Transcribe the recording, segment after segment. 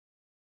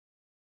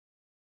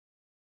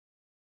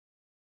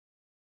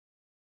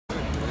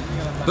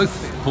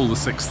Both Paul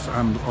VI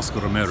and Oscar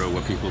Romero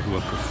were people who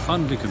were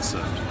profoundly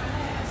concerned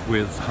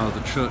with how the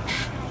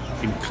Church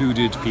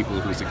included people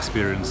whose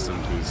experience and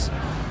whose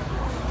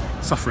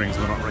sufferings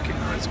were not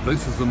recognised.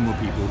 Both of them were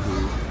people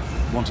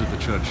who wanted the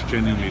Church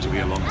genuinely to be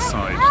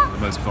alongside the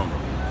most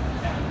vulnerable.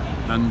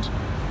 And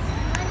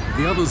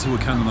the others who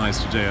were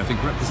canonised today, I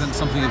think, represent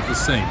something of the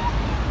same.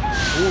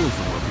 All of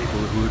them were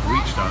people who had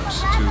reached out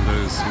to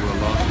those who were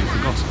largely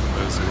forgotten,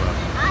 those who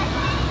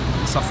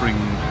were suffering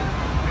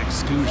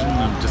exclusion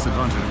and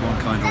disadvantage of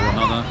one kind or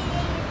another,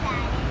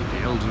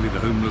 the elderly, the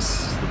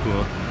homeless, the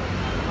poor.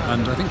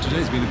 And I think today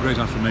has been a great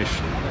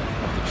affirmation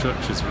of the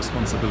Church's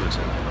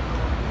responsibility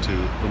to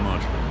the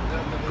marginal.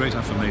 A great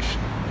affirmation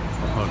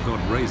of how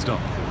God raised up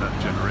in that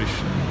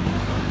generation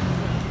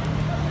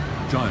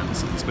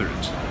giants of the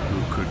Spirit who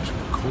could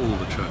call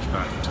the Church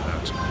back to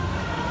that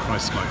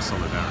Christ-like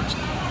solidarity.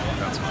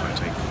 That's what I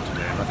take from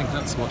today. And I think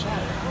that's what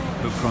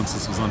Pope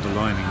Francis was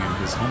underlining in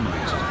his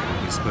homily today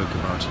when he spoke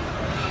about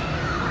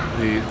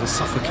the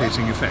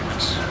suffocating effect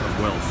of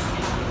wealth,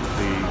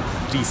 the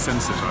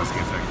desensitizing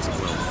effects of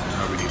wealth, and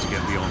how we need to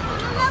get beyond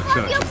that, and how the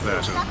Church is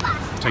there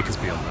to take us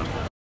beyond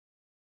that.